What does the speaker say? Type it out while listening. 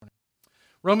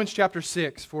Romans chapter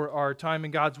 6 for our time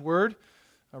in God's Word.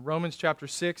 Romans chapter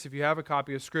 6, if you have a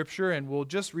copy of Scripture, and we'll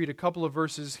just read a couple of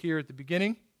verses here at the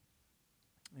beginning,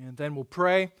 and then we'll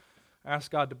pray, ask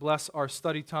God to bless our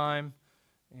study time,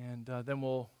 and then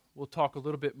we'll talk a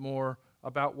little bit more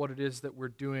about what it is that we're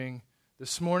doing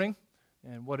this morning,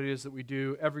 and what it is that we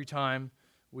do every time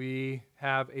we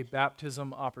have a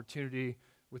baptism opportunity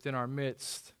within our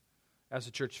midst as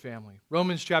a church family.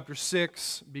 Romans chapter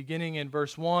 6, beginning in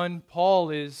verse 1, Paul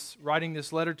is writing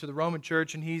this letter to the Roman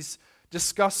church, and he's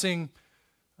discussing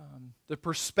the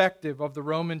perspective of the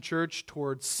Roman church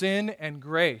towards sin and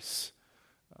grace.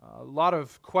 A lot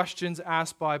of questions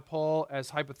asked by Paul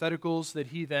as hypotheticals that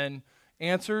he then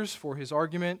answers for his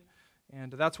argument,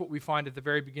 and that's what we find at the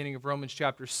very beginning of Romans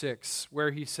chapter 6,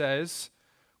 where he says,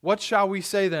 "What shall we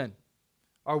say then?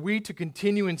 Are we to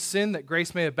continue in sin that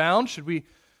grace may abound? Should we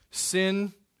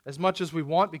sin as much as we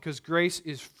want because grace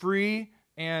is free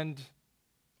and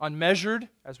unmeasured,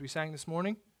 as we sang this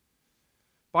morning?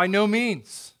 By no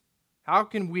means. How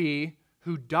can we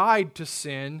who died to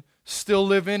sin still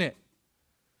live in it?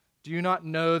 Do you not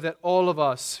know that all of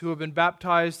us who have been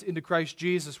baptized into Christ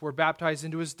Jesus were baptized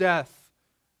into his death?"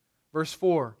 Verse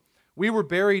 4, "We were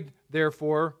buried,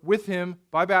 therefore, with him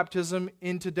by baptism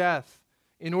into death,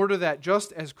 in order that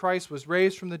just as Christ was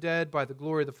raised from the dead by the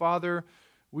glory of the Father,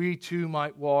 we too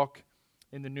might walk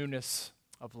in the newness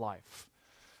of life."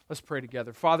 Let's pray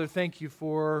together. Father, thank you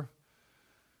for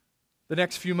the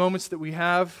next few moments that we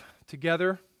have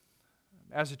together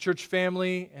as a church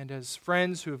family and as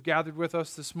friends who have gathered with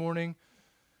us this morning.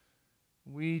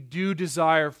 We do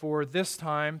desire for this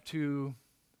time to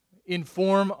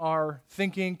inform our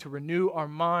thinking, to renew our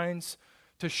minds,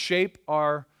 to shape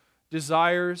our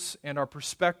desires and our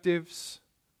perspectives,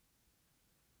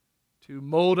 to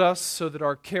mold us so that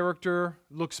our character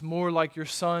looks more like your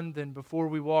Son than before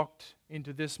we walked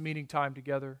into this meeting time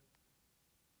together.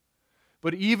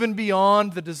 But even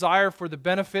beyond the desire for the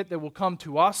benefit that will come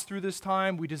to us through this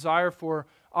time, we desire for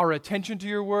our attention to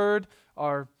your word,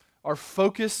 our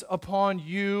focus upon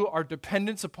you, our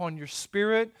dependence upon your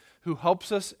Spirit, who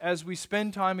helps us as we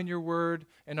spend time in your word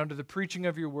and under the preaching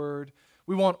of your word.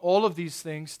 We want all of these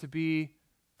things to be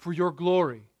for your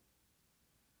glory,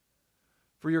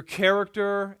 for your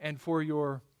character and for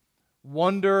your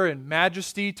wonder and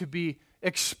majesty to be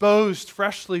exposed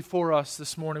freshly for us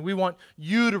this morning. We want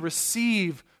you to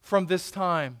receive from this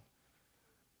time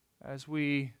as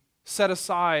we set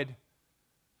aside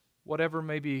whatever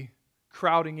may be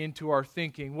crowding into our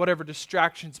thinking, whatever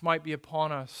distractions might be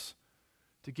upon us,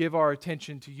 to give our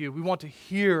attention to you. We want to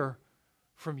hear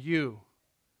from you,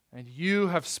 and you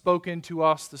have spoken to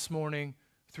us this morning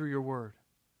through your word.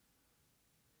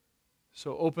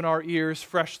 So open our ears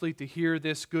freshly to hear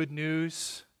this good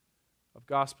news of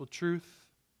gospel truth.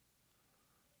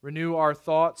 Renew our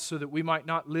thoughts so that we might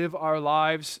not live our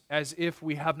lives as if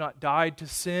we have not died to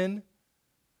sin.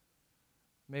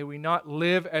 May we not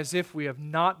live as if we have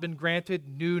not been granted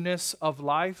newness of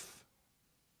life.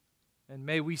 And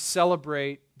may we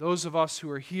celebrate, those of us who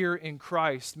are here in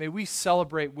Christ, may we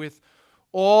celebrate with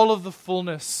all of the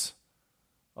fullness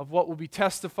of what will be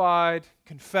testified,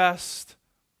 confessed,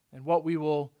 and what we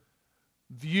will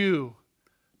view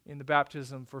in the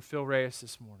baptism for Phil Reyes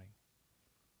this morning.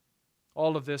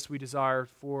 All of this we desire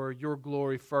for your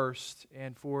glory first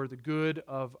and for the good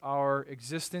of our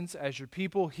existence as your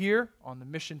people here on the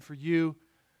mission for you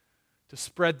to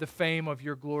spread the fame of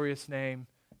your glorious name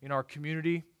in our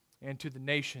community and to the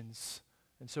nations.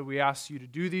 And so we ask you to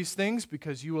do these things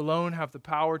because you alone have the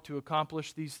power to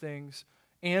accomplish these things,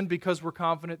 and because we're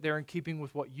confident they're in keeping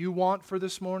with what you want for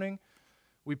this morning.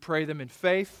 We pray them in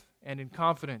faith and in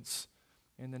confidence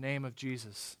in the name of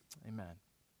Jesus. Amen.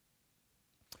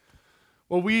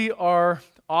 Well, we are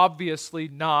obviously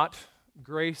not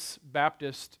Grace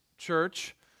Baptist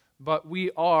Church, but we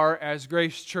are, as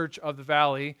Grace Church of the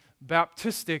Valley,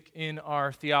 Baptistic in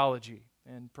our theology.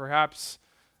 And perhaps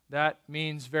that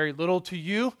means very little to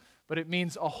you, but it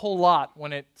means a whole lot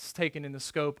when it's taken in the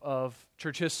scope of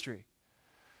church history.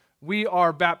 We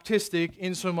are Baptistic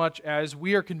insomuch as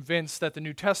we are convinced that the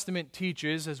New Testament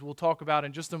teaches, as we'll talk about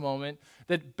in just a moment,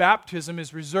 that baptism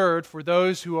is reserved for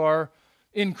those who are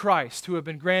in Christ, who have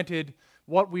been granted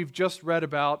what we've just read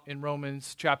about in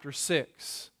Romans chapter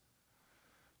 6.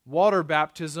 Water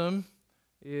baptism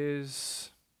is,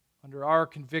 under our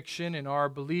conviction and our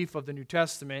belief of the New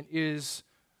Testament, is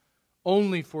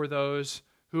only for those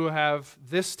who have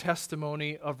this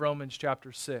testimony of Romans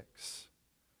chapter 6.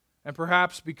 And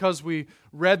perhaps because we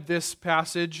read this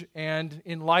passage and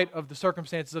in light of the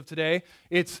circumstances of today,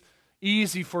 it's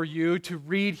easy for you to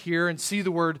read here and see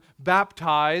the word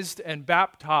baptized and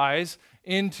baptize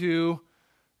into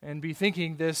and be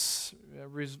thinking this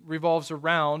revolves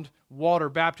around water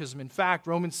baptism. In fact,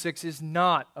 Romans 6 is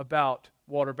not about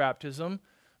water baptism,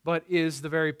 but is the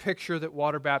very picture that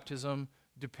water baptism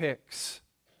depicts.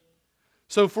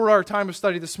 So for our time of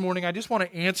study this morning, I just want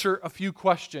to answer a few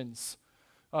questions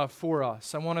for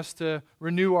us. I want us to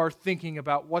renew our thinking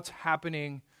about what's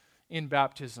happening in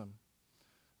baptism.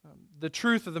 The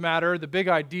truth of the matter, the big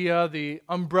idea, the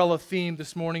umbrella theme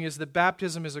this morning is that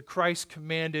baptism is a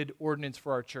Christ-commanded ordinance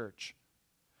for our church.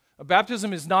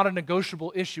 Baptism is not a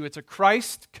negotiable issue. It's a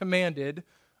Christ-commanded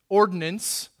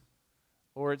ordinance,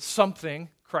 or it's something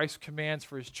Christ commands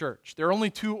for His church. There are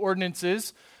only two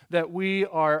ordinances that we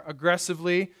are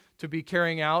aggressively to be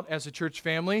carrying out as a church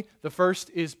family. The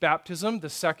first is baptism. The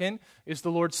second is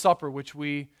the Lord's Supper, which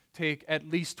we take at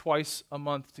least twice a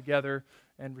month together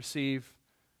and receive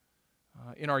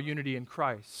in our unity in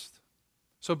Christ.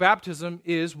 So baptism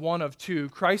is one of two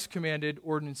Christ-commanded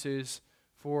ordinances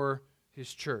for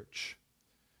His church.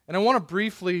 And I want to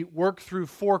briefly work through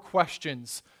four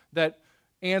questions that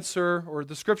answer, or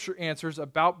the Scripture answers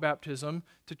about baptism,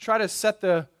 to try to set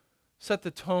the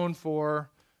tone for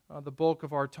the bulk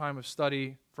of our time of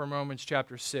study from Romans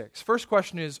chapter 6. First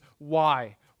question is,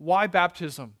 why? Why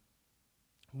baptism?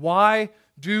 Why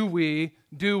do we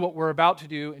do what we're about to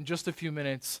do in just a few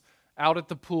minutes out at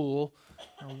the pool?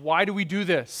 Why do we do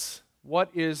this? What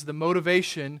is the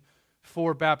motivation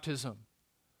for baptism?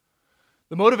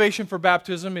 The motivation for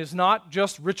baptism is not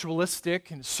just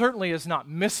ritualistic, and certainly is not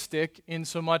mystic, in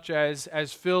so much as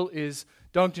Phil is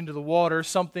dunked into the water,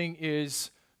 something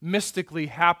is mystically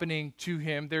happening to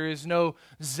him. There is no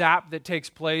zap that takes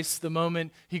place the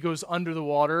moment he goes under the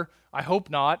water. I hope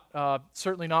not.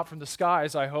 Certainly not from the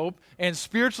skies, I hope. And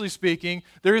spiritually speaking,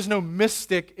 there is no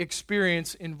mystic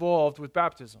experience involved with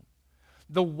baptism.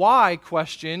 The why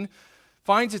question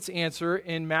finds its answer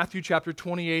in Matthew chapter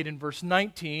 28 and verse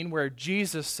 19, where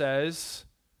Jesus says,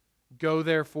 "Go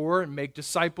therefore and make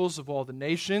disciples of all the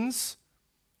nations."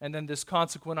 And then this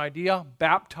consequent idea,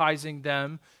 baptizing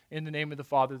them in the name of the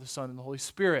Father, the Son, and the Holy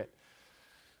Spirit.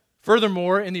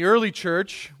 Furthermore, in the early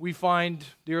church, we find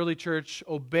the early church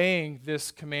obeying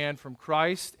this command from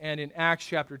Christ. And in Acts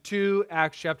chapter 2,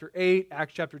 Acts chapter 8,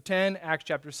 Acts chapter 10, Acts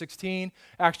chapter 16,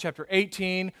 Acts chapter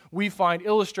 18, we find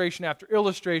illustration after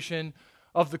illustration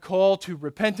of the call to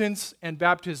repentance and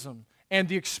baptism, and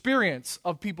the experience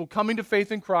of people coming to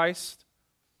faith in Christ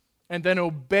and then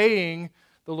obeying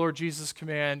the Lord Jesus'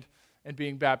 command and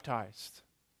being baptized.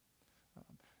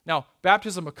 Now,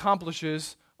 baptism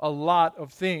accomplishes a lot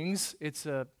of things. It's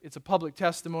a public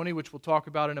testimony, which we'll talk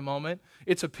about in a moment.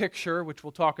 It's a picture, which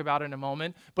we'll talk about in a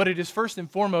moment. But it is first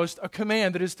and foremost a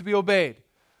command that is to be obeyed.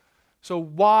 So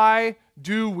why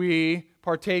do we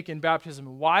partake in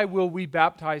baptism? Why will we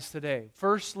baptize today?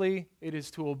 Firstly, it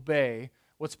is to obey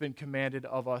what's been commanded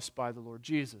of us by the Lord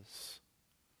Jesus.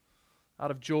 Out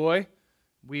of joy,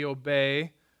 we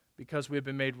obey because we have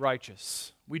been made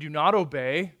righteous. We do not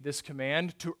obey this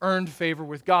command to earn favor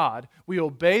with God. We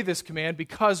obey this command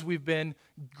because we've been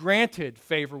granted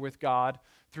favor with God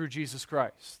through Jesus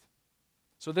Christ.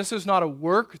 So this is not a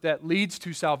work that leads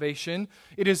to salvation.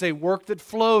 It is a work that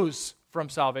flows from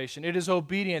salvation. It is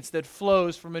obedience that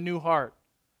flows from a new heart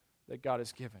that God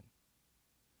has given.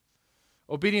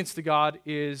 Obedience to God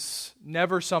is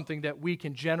never something that we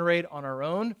can generate on our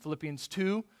own. Philippians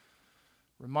 2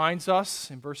 reminds us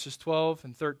in verses 12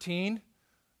 and 13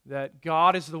 that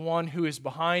God is the one who is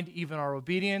behind even our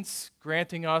obedience,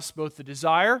 granting us both the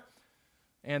desire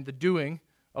and the doing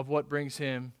of what brings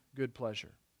Him good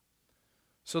pleasure.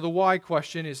 So the why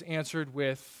question is answered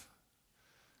with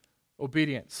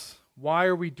obedience. Why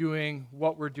are we doing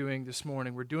what we're doing this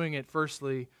morning? We're doing it,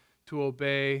 firstly, to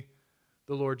obey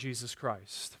the Lord Jesus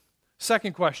Christ.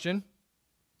 Second question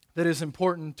that is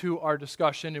important to our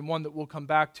discussion, and one that we'll come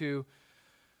back to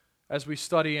as we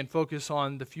study and focus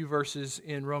on the few verses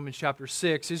in Romans chapter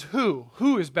 6, is who?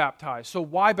 Who is baptized? So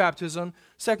why baptism?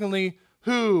 Secondly,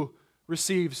 who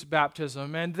receives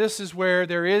baptism? And this is where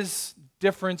there is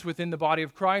difference within the body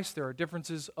of Christ. There are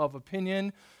differences of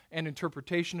opinion and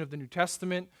interpretation of the New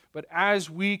Testament. But as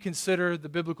we consider the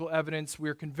biblical evidence, we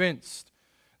are convinced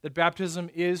that baptism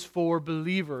is for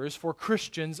believers, for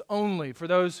Christians only, for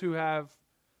those who have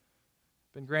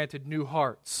been granted new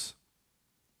hearts.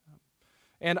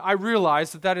 And I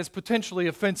realize that that is potentially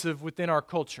offensive within our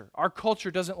culture. Our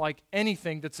culture doesn't like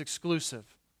anything that's exclusive.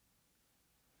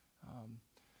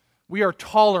 We are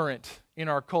tolerant in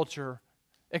our culture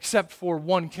except for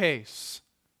one case,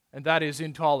 and that is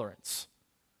intolerance.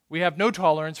 We have no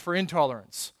tolerance for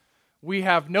intolerance. We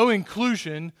have no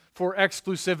inclusion for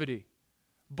exclusivity.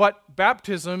 But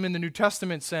baptism in the New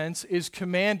Testament sense is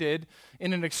commanded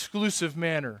in an exclusive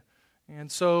manner. And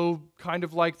so, kind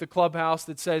of like the clubhouse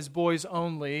that says boys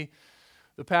only,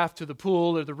 the path to the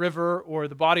pool or the river or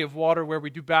the body of water where we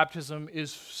do baptism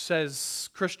says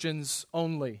Christians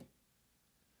only.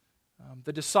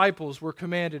 The disciples were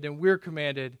commanded, and we're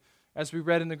commanded, as we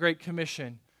read in the Great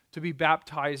Commission, to be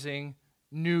baptizing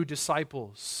new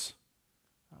disciples.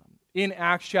 In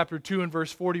Acts chapter 2 and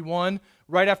verse 41,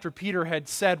 right after Peter had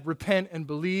said, repent and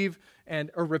believe,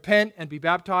 or repent and be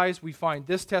baptized, we find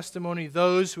this testimony: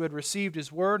 those who had received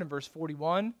his word, in verse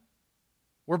 41,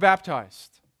 were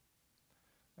baptized.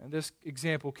 And this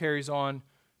example carries on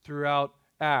throughout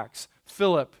Acts.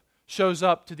 Philip shows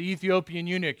up to the Ethiopian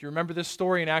eunuch. You remember this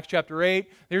story in Acts chapter 8?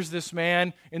 There's this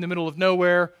man in the middle of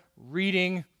nowhere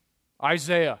reading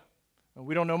Isaiah. And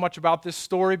we don't know much about this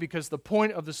story because the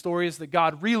point of the story is that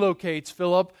God relocates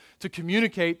Philip to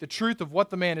communicate the truth of what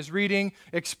the man is reading,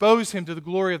 expose him to the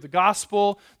glory of the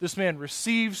gospel. This man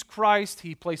receives Christ.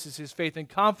 He places his faith and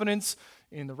confidence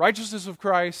in the righteousness of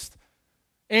Christ.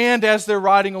 And as they're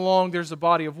riding along, there's a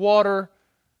body of water,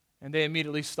 and they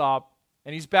immediately stop,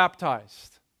 and he's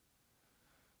baptized.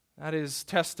 That is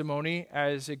testimony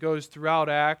as it goes throughout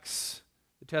Acts.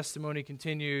 The testimony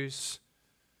continues.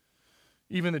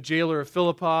 Even the jailer of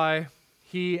Philippi,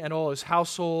 he and all his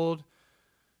household,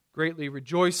 greatly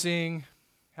rejoicing,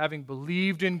 having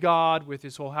believed in God with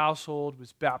his whole household,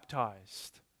 was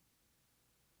baptized.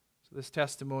 So this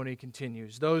testimony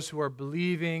continues. Those who are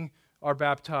believing are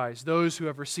baptized. Those who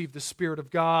have received the Spirit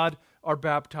of God are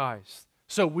baptized.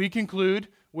 So we conclude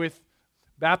with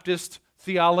Baptist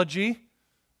theology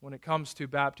when it comes to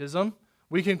baptism.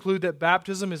 We conclude that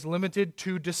baptism is limited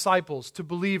to disciples, to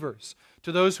believers,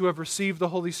 to those who have received the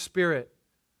Holy Spirit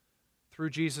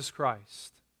through Jesus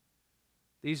Christ.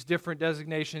 These different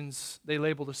designations, they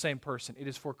label the same person. It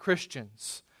is for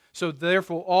Christians. So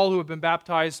therefore, all who have been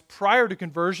baptized prior to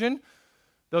conversion,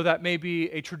 though that may be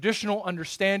a traditional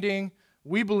understanding,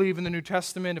 we believe in the New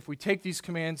Testament, if we take these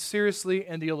commands seriously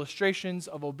and the illustrations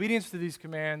of obedience to these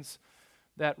commands,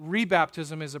 that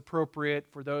rebaptism is appropriate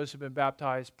for those who have been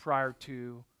baptized prior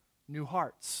to new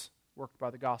hearts worked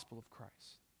by the gospel of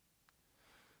Christ.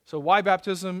 So why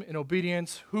baptism in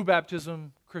obedience? Who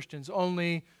baptism? Christians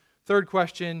only. Third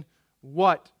question,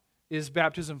 what is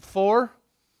baptism for?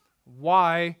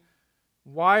 Why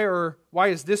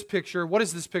is this picture, what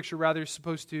is this picture rather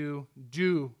supposed to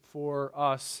do for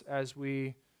us as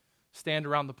we stand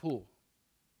around the pool?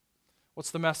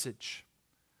 What's the message?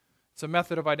 It's a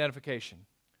method of identification.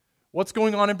 What's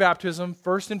going on in baptism,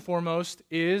 first and foremost,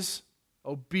 is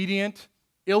obedient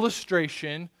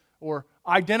illustration or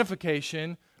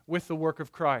identification with the work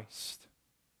of Christ.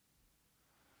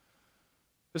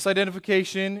 This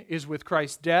identification is with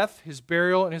Christ's death, his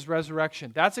burial, and his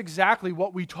resurrection. That's exactly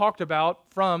what we talked about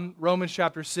from Romans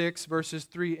chapter 6, verses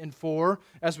 3 and 4,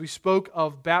 as we spoke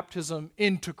of baptism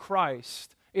into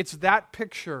Christ. It's that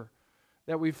picture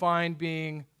that we find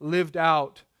being lived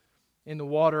out in the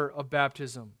water of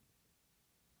baptism.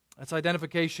 That's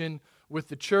identification with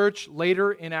the church.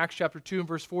 Later in Acts chapter 2 and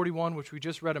verse 41, which we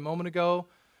just read a moment ago,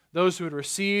 those who had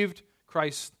received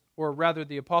Christ, or rather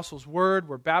the apostles' word,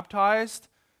 were baptized,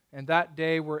 and that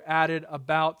day were added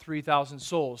about 3,000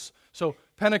 souls. So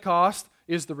Pentecost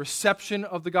is the reception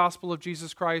of the gospel of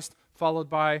Jesus Christ, followed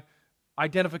by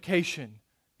identification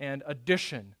and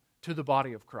addition to the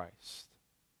body of Christ.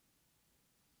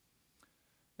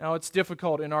 Now, it's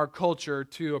difficult in our culture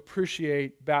to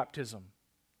appreciate baptism.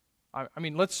 I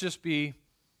mean, let's just be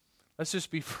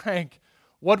frank.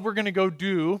 What we're going to go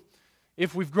do,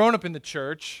 if we've grown up in the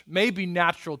church, may be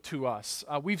natural to us.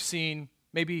 We've seen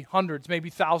maybe hundreds, maybe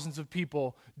thousands of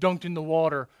people dunked in the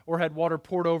water or had water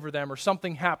poured over them or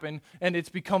something happened, and it's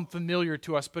become familiar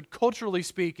to us. But culturally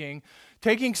speaking,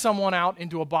 taking someone out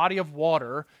into a body of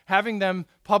water, having them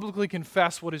publicly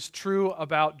confess what is true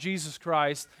about Jesus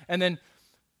Christ, and then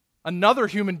another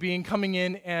human being coming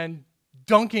in and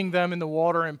dunking them in the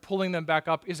water and pulling them back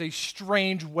up is a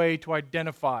strange way to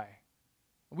identify.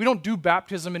 We don't do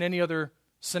baptism in any other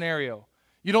scenario.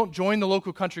 You don't join the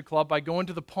local country club by going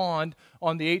to the pond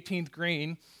on the 18th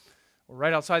green, or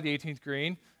right outside the 18th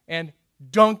green, and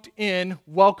dunked in,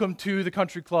 welcome to the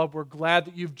country club, we're glad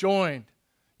that you've joined.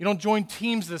 You don't join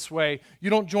teams this way.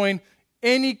 You don't join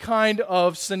any kind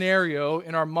of scenario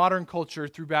in our modern culture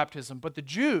through baptism. But the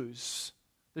Jews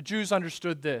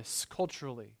understood this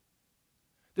culturally.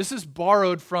 This is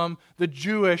borrowed from the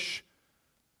Jewish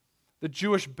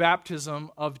baptism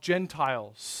of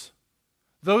Gentiles.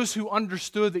 Those who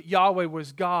understood that Yahweh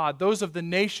was God, those of the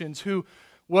nations who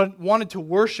wanted to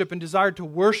worship and desired to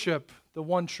worship the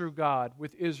one true God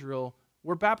with Israel,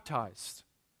 were baptized.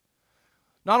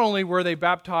 not only were they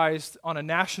baptized on a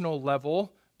national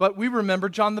level, but we remember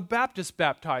John the Baptist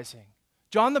baptizing.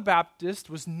 John the Baptist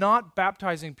was not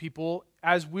baptizing people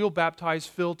as we'll baptize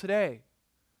Phil today.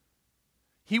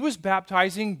 He was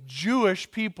baptizing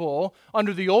Jewish people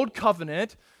under the Old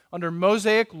Covenant, under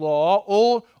Mosaic law,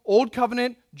 Old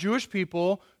Covenant Jewish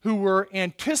people who were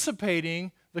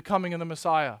anticipating the coming of the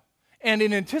Messiah. And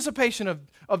in anticipation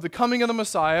of the coming of the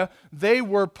Messiah, they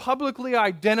were publicly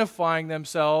identifying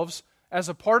themselves as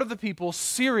a part of the people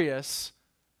serious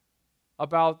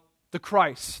about the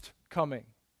Christ coming.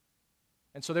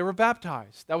 And so they were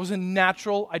baptized. That was a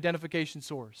natural identification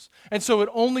source. And so it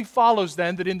only follows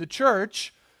then that in the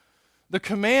church, the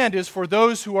command is for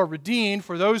those who are redeemed,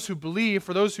 for those who believe,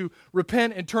 for those who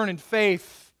repent and turn in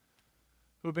faith,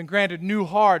 who have been granted new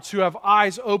hearts, who have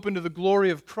eyes open to the glory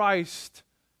of Christ,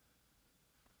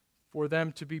 for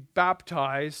them to be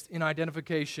baptized in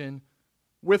identification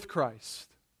with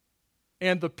Christ.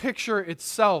 And the picture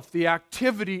itself, the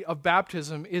activity of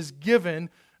baptism, is given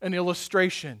an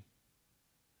illustration.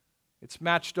 It's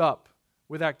matched up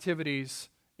with activities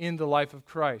in the life of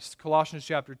Christ. Colossians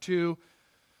chapter 2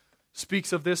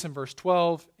 speaks of this in verse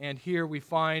 12, and here we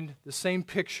find the same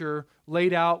picture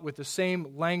laid out with the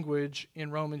same language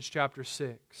in Romans chapter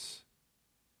 6.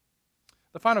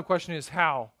 The final question is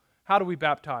how? How do we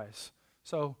baptize?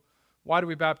 So, why do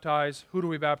we baptize? Who do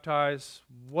we baptize?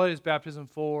 What is baptism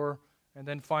for? And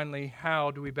then finally,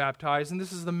 how do we baptize? And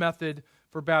this is the method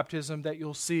for baptism that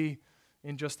you'll see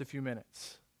in just a few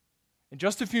minutes. In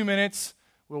just a few minutes,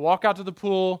 we'll walk out to the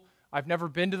pool. I've never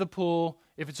been to the pool.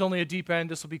 If it's only a deep end,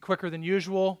 this will be quicker than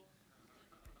usual.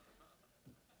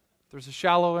 If there's a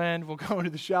shallow end, we'll go into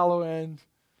the shallow end.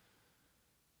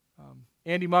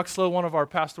 Andy Muxlow, one of our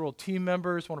pastoral team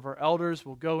members, one of our elders,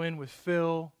 will go in with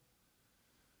Phil.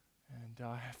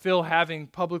 And Phil, having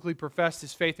publicly professed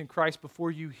his faith in Christ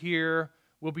before you here,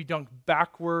 will be dunked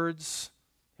backwards.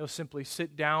 He'll simply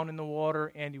sit down in the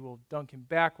water. Andy will dunk him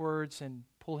backwards and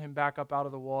pull him back up out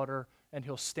of the water, and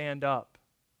he'll stand up.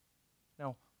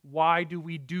 Now, why do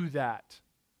we do that?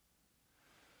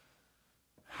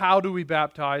 How do we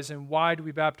baptize, and why do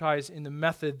we baptize in the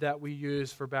method that we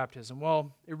use for baptism?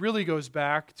 Well, it really goes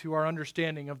back to our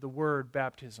understanding of the word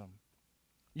baptism.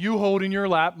 You hold in your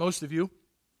lap, most of you,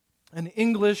 an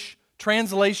English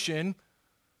translation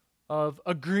of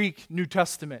a Greek New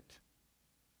Testament.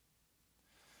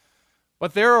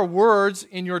 But there are words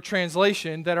in your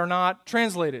translation that are not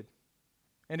translated.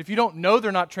 And if you don't know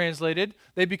they're not translated,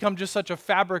 they become just such a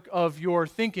fabric of your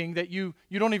thinking that you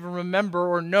don't even remember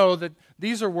or know that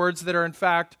these are words that are in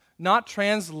fact not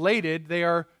translated, they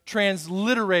are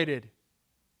transliterated.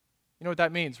 You know what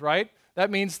that means, right? That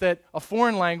means that a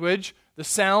foreign language, the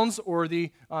sounds or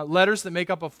the letters that make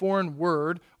up a foreign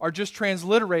word are just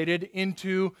transliterated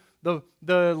into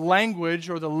the language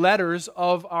or the letters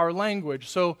of our language.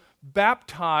 So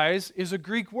baptize is a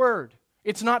Greek word.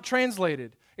 It's not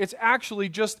translated. It's actually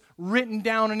just written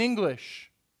down in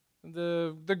English.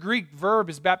 The Greek verb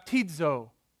is baptizo,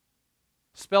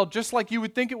 spelled just like you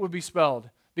would think it would be spelled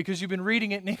because you've been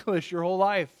reading it in English your whole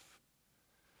life.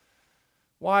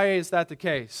 Why is that the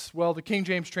case? Well, the King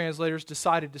James translators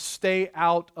decided to stay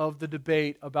out of the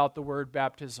debate about the word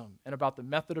baptism and about the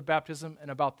method of baptism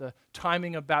and about the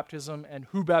timing of baptism and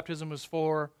who baptism was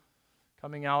for,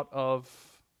 coming out of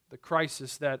the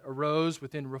crisis that arose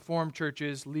within Reformed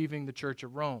churches leaving the Church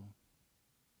of Rome,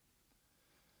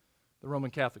 the Roman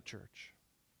Catholic Church.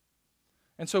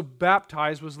 And so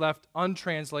baptize was left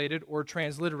untranslated or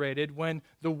transliterated when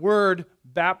the word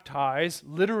baptize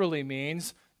literally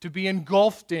means to be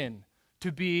engulfed in,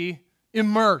 to be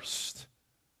immersed.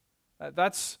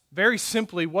 That's very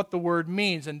simply what the word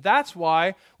means. And that's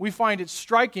why we find it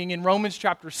striking in Romans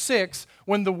chapter 6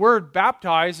 when the word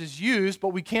baptize is used, but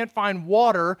we can't find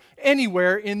water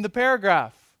anywhere in the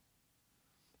paragraph.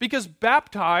 Because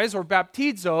baptize or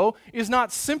baptizo is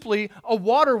not simply a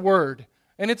water word,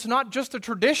 and it's not just a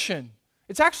tradition.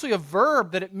 It's actually a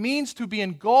verb that it means to be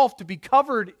engulfed, to be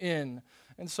covered in.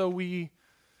 And so we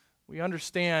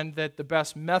understand that the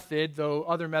best method, though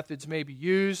other methods may be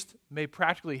used, may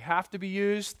practically have to be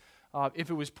used. If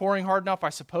it was pouring hard enough, I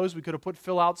suppose we could have put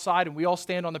Phil outside and we all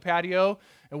stand on the patio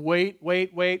and wait.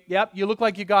 Yep, you look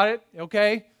like you got it.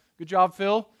 Okay, good job,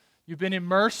 Phil. You've been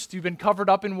immersed. You've been covered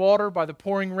up in water by the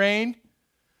pouring rain.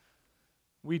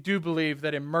 We do believe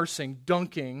that immersing,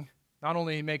 dunking, not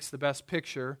only makes the best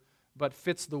picture, but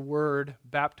fits the word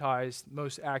baptized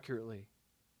most accurately.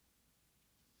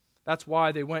 That's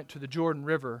why they went to the Jordan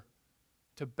River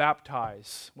to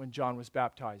baptize when John was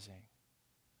baptizing.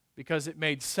 Because it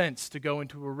made sense to go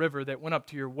into a river that went up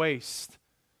to your waist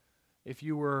if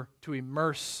you were to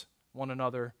immerse one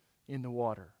another in the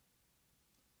water.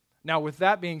 Now, with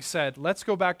that being said, let's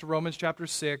go back to Romans chapter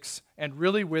 6, and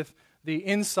really with the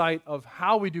insight of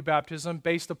how we do baptism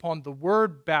based upon the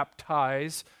word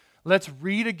baptize, let's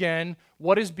read again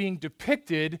what is being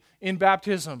depicted in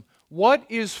baptism. What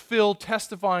is Phil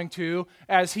testifying to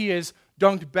as he is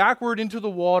dunked backward into the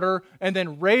water and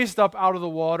then raised up out of the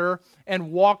water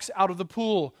and walks out of the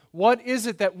pool? What is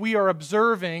it that we are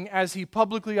observing as he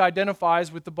publicly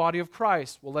identifies with the body of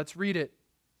Christ? Well, let's read it.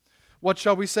 What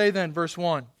shall we say then? Verse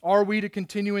 1. Are we to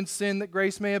continue in sin that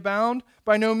grace may abound?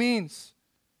 By no means.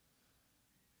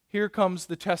 Here comes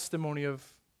the testimony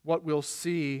of what we'll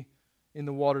see in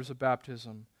the waters of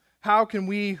baptism. How can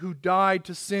we who died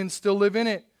to sin still live in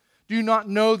it? Do you not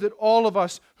know that all of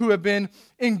us who have been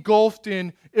engulfed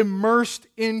in, immersed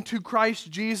into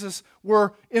Christ Jesus,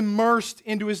 were immersed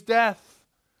into His death?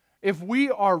 If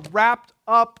we are wrapped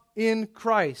up in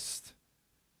Christ,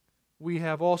 we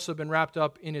have also been wrapped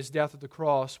up in His death at the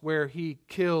cross, where He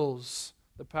kills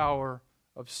the power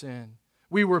of sin.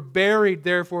 We were buried,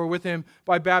 therefore, with Him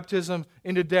by baptism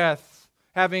into death,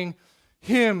 having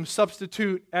Him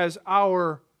substitute as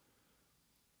our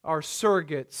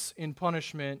surrogates in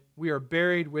punishment. We are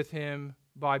buried with Him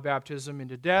by baptism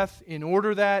into death, in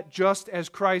order that, just as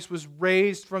Christ was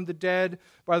raised from the dead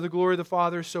by the glory of the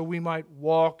Father, so we might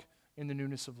walk in the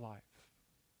newness of life.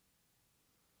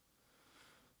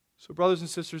 So, brothers and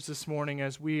sisters, this morning,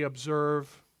 as we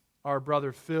observe our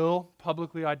brother Phil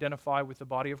publicly identify with the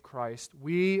body of Christ,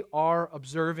 we are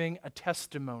observing a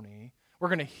testimony. We're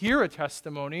going to hear a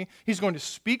testimony. He's going to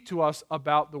speak to us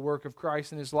about the work of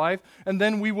Christ in his life, and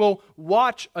then we will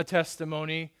watch a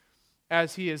testimony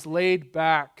as he is laid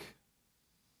back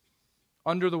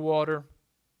under the water,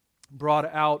 brought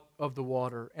out of the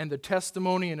water. And the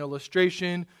testimony and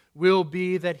illustration will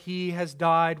be that he has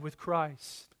died with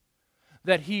Christ,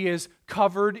 that he is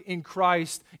covered in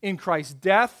Christ's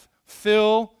death.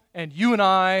 Phil and you and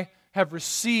I have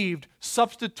received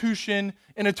substitution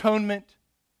and atonement.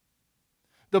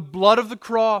 The blood of the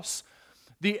cross,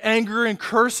 the anger and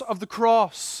curse of the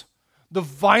cross, the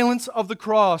violence of the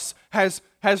cross has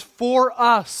for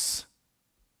us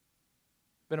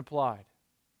been applied.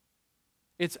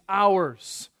 It's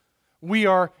ours. We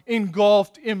are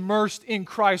engulfed, immersed in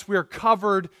Christ. We are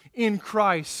covered in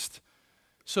Christ,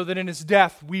 so that in His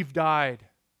death we've died.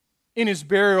 In His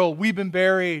burial we've been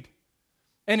buried.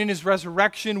 And in His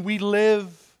resurrection we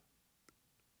live.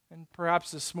 And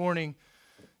perhaps this morning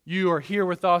you are here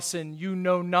with us and you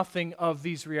know nothing of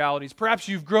these realities. Perhaps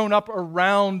you've grown up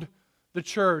around the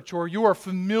church, or you are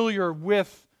familiar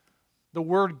with the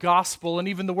word gospel and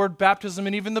even the word baptism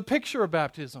and even the picture of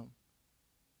baptism.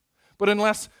 But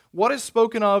unless what is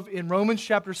spoken of in Romans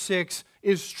chapter 6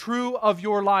 is true of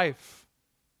your life,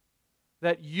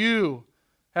 that you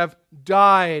have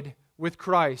died with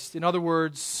Christ. In other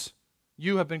words,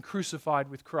 you have been crucified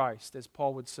with Christ, as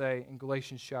Paul would say in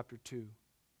Galatians chapter 2.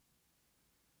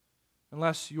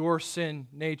 Unless your sin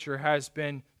nature has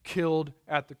been killed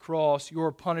at the cross,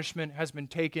 your punishment has been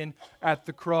taken at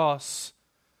the cross,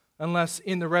 unless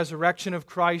in the resurrection of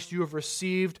Christ you have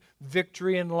received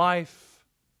victory in life,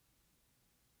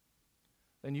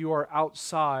 then you are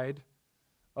outside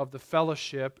of the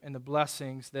fellowship and the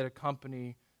blessings that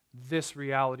accompany this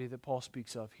reality that Paul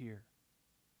speaks of here.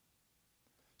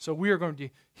 So we are going to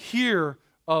hear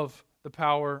of the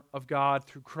power of God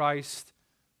through Christ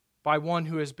by one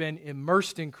who has been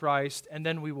immersed in Christ, and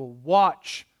then we will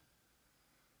watch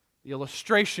the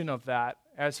illustration of that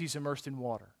as he's immersed in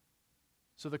water.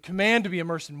 So the command to be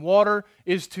immersed in water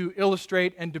is to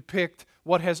illustrate and depict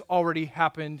what has already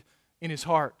happened in his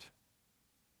heart.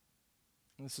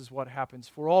 And this is what happens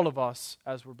for all of us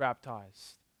as we're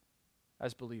baptized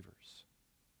as believers.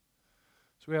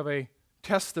 So we have a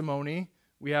testimony,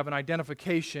 we have an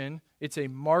identification, it's a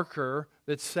marker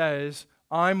that says,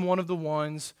 I'm one of the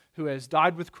ones who has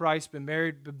died with Christ, been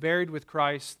buried with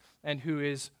Christ, and who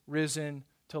is risen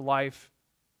to life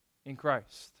in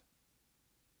Christ.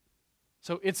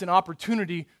 So it's an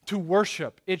opportunity to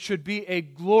worship. It should be a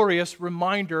glorious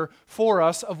reminder for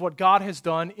us of what God has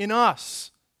done in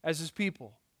us as His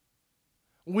people.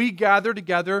 We gather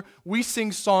together, we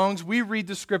sing songs, we read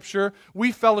the Scripture,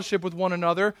 we fellowship with one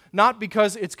another, not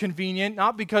because it's convenient,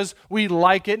 not because we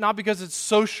like it, not because it's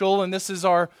social and this is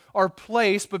our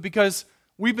place, but because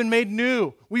we've been made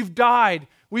new, we've died,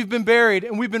 we've been buried,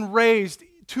 and we've been raised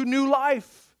to new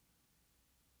life.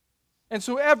 And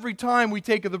so every time we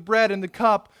take of the bread and the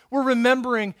cup, we're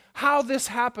remembering how this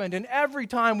happened. And every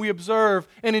time we observe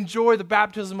and enjoy the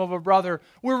baptism of a brother,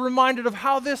 we're reminded of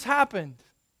how this happened.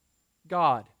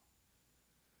 God,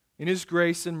 in His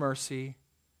grace and mercy,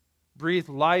 breathed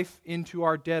life into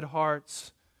our dead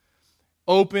hearts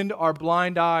opened our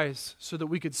blind eyes so that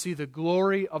we could see the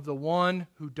glory of the one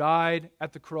who died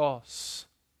at the cross.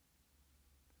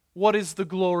 What is the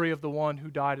glory of the one who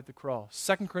died at the cross?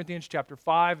 2 Corinthians chapter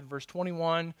 5 and verse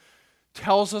 21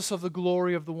 tells us of the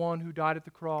glory of the one who died at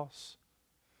the cross.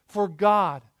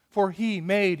 For he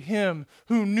made him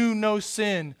who knew no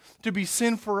sin to be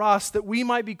sin for us, that we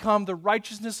might become the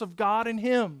righteousness of God in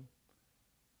him.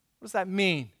 What does that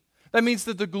mean? That means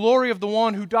that the glory of the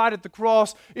one who died at the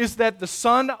cross is that the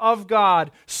Son of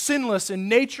God, sinless in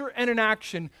nature and in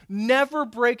action, never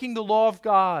breaking the law of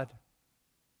God,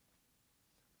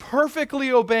 perfectly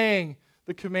obeying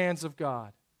the commands of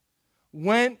God,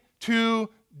 went to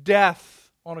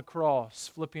death on a cross.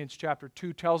 Philippians chapter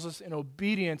 2 tells us in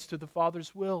obedience to the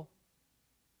Father's will.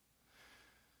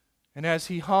 And as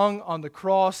he hung on the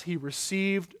cross, he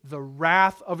received the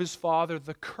wrath of his Father,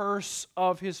 the curse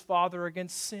of his Father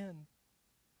against sin.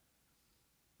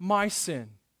 My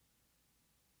sin,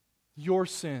 your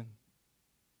sin.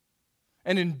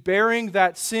 And in bearing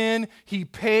that sin, he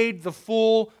paid the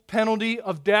full penalty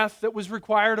of death that was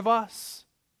required of us.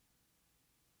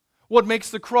 What makes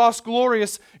the cross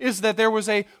glorious is that there was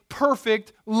a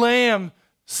perfect lamb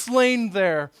slain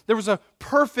there. There was a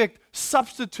perfect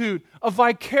substitute, a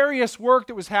vicarious work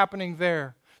that was happening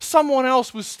there. Someone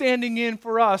else was standing in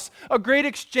for us. A great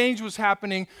exchange was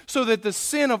happening so that the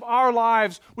sin of our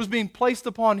lives was being placed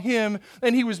upon him,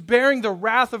 and he was bearing the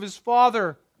wrath of his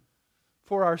Father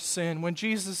for our sin. When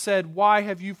Jesus said, "Why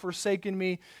have you forsaken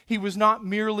me?" he was not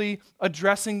merely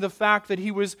addressing the fact that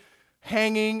he was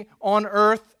hanging on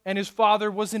earth and his Father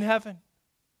was in heaven.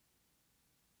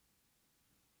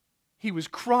 He was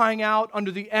crying out under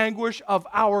the anguish of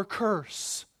our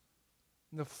curse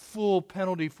and the full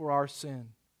penalty for our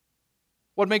sin.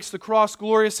 What makes the cross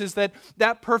glorious is that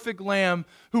that perfect lamb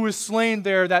who was slain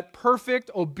there, that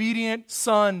perfect, obedient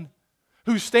Son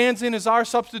who stands in as our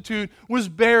substitute, was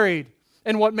buried.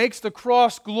 And what makes the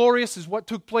cross glorious is what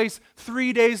took place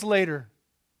 3 days later,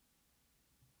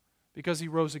 because he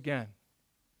rose again.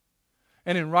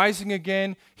 And in rising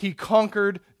again, he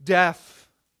conquered death.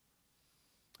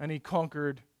 And he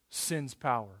conquered sin's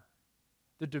power.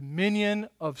 The dominion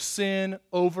of sin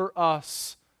over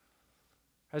us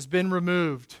has been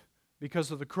removed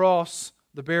because of the cross,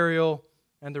 the burial,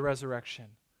 and the resurrection.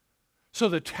 So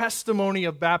the testimony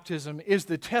of baptism is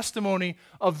the testimony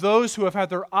of those who have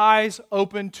had their eyes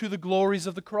opened to the glories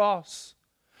of the cross,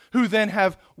 who then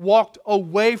have walked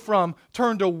away from,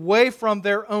 turned away from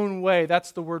their own way.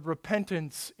 That's the word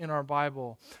repentance in our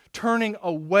Bible. Turning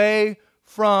away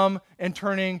from and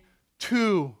turning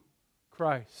to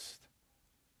Christ.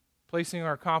 Placing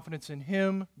our confidence in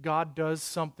him, God does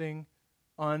something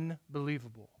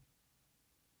unbelievable.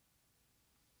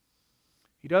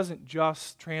 He doesn't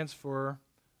just transfer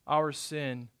our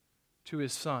sin to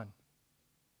his Son.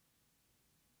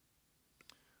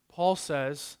 Paul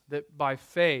says that by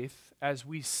faith, as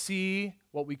we see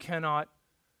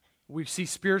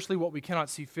spiritually what we cannot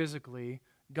see physically,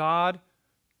 God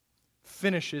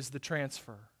finishes the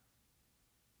transfer.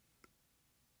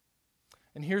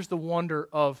 And here's the wonder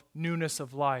of newness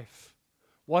of life.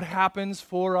 What happens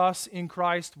for us in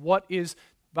Christ, what is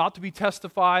about to be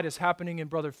testified as happening in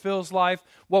Brother Phil's life,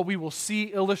 what we will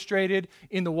see illustrated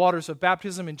in the waters of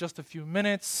baptism in just a few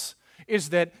minutes,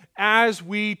 is that as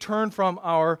we turn from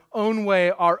our own way,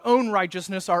 our own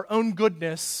righteousness, our own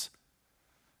goodness,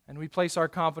 and we place our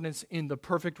confidence in the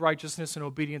perfect righteousness and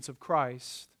obedience of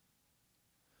Christ,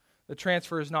 the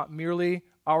transfer is not merely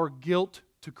our guilt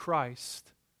to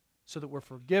Christ so that we're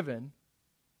forgiven.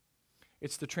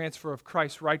 It's the transfer of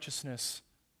Christ's righteousness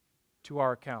to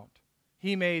our account.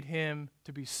 He made him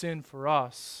to be sin for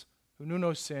us, who knew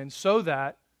no sin, so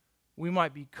that we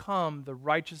might become the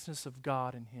righteousness of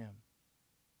God in him.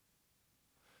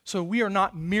 So we are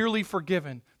not merely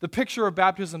forgiven. The picture of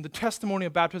baptism, the testimony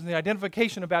of baptism, the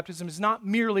identification of baptism is not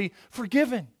merely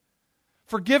forgiven.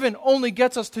 Forgiven only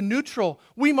gets us to neutral.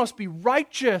 We must be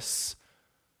righteous.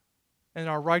 And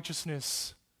our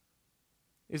righteousness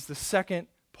is the second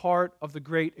part of the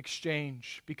great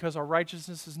exchange, because our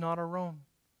righteousness is not our own.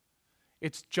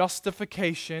 It's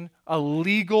justification, a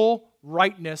legal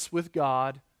rightness with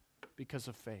God because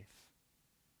of faith.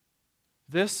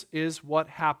 This is what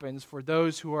happens for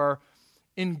those who are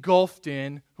engulfed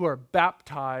in, who are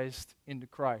baptized into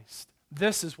Christ.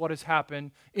 This is what has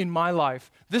happened in my life.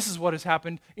 This is what has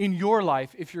happened in your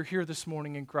life if you're here this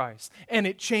morning in Christ. And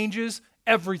it changes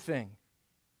everything.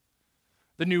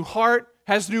 The new heart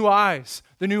has new eyes.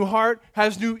 The new heart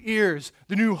has new ears.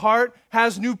 The new heart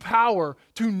has new power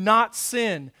to not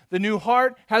sin. The new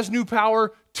heart has new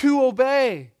power to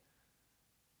obey.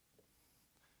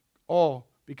 All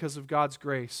because of God's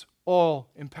grace. all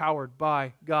empowered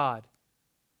by God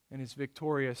and His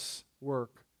victorious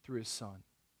work through His Son.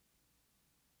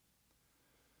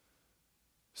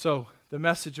 So, the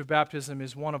message of baptism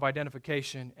is one of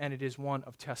identification, and it is one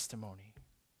of testimony.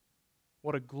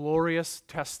 What a glorious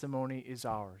testimony is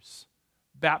ours.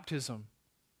 Baptism,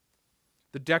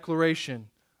 the declaration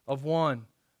of one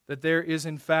that there is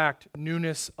in fact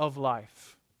newness of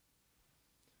life.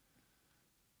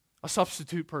 A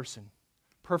substitute person,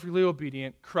 perfectly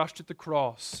obedient, crushed at the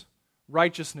cross,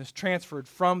 righteousness transferred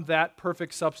from that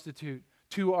perfect substitute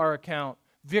to our account,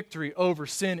 victory over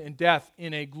sin and death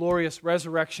in a glorious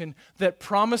resurrection that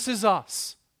promises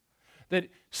us, that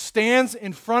stands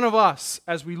in front of us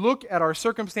as we look at our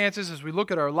circumstances, as we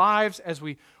look at our lives, as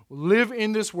we live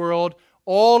in this world.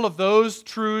 All of those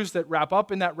truths that wrap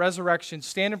up in that resurrection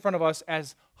stand in front of us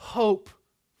as hope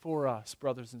for us,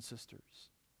 brothers and sisters.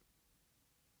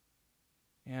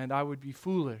 And I would be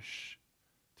foolish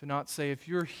to not say, if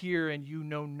you're here and you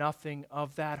know nothing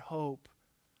of that hope,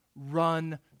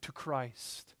 run to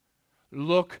Christ.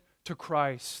 Look to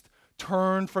Christ.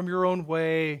 Turn from your own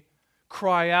way.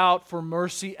 Cry out for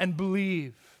mercy and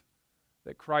believe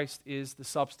that Christ is the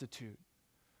substitute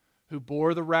who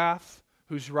bore the wrath,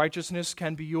 whose righteousness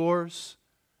can be yours,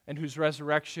 and whose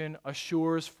resurrection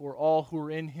assures for all who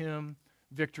are in Him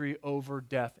victory over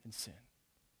death and sin.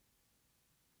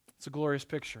 It's a glorious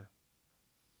picture.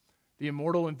 The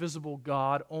immortal, invisible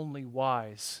God, only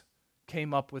wise,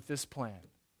 came up with this plan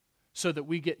so that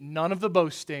we get none of the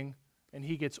boasting and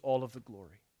He gets all of the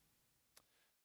glory.